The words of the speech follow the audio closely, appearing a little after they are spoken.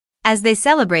As they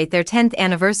celebrate their 10th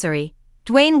anniversary,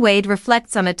 Dwyane Wade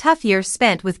reflects on a tough year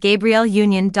spent with Gabrielle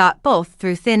Union. Both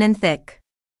through thin and thick.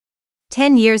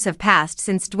 10 years have passed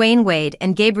since Dwyane Wade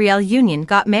and Gabrielle Union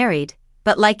got married,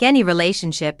 but like any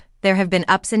relationship, there have been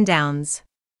ups and downs.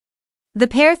 The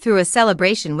pair threw a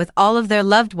celebration with all of their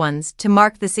loved ones to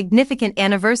mark the significant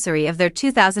anniversary of their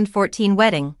 2014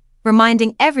 wedding,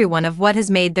 reminding everyone of what has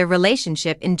made their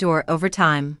relationship endure over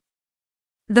time.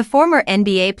 The former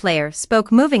NBA player spoke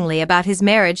movingly about his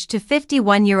marriage to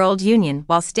 51-year-old Union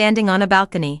while standing on a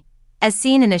balcony, as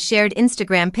seen in a shared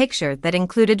Instagram picture that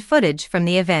included footage from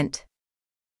the event.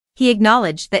 He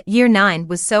acknowledged that year 9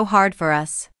 was so hard for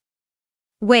us.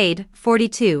 Wade,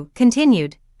 42,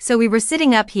 continued, "So we were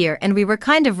sitting up here and we were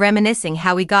kind of reminiscing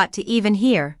how we got to even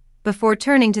here," before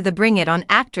turning to the Bring It On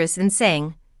actress and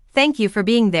saying, "Thank you for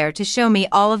being there to show me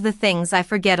all of the things I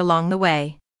forget along the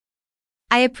way.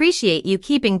 I appreciate you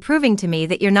keeping proving to me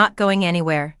that you're not going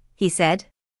anywhere," he said.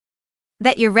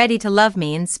 "That you're ready to love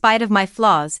me in spite of my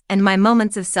flaws and my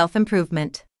moments of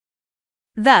self-improvement.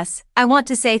 Thus, I want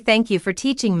to say thank you for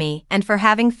teaching me and for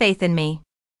having faith in me."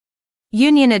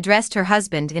 Union addressed her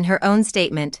husband in her own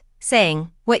statement,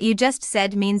 saying, "What you just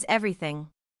said means everything.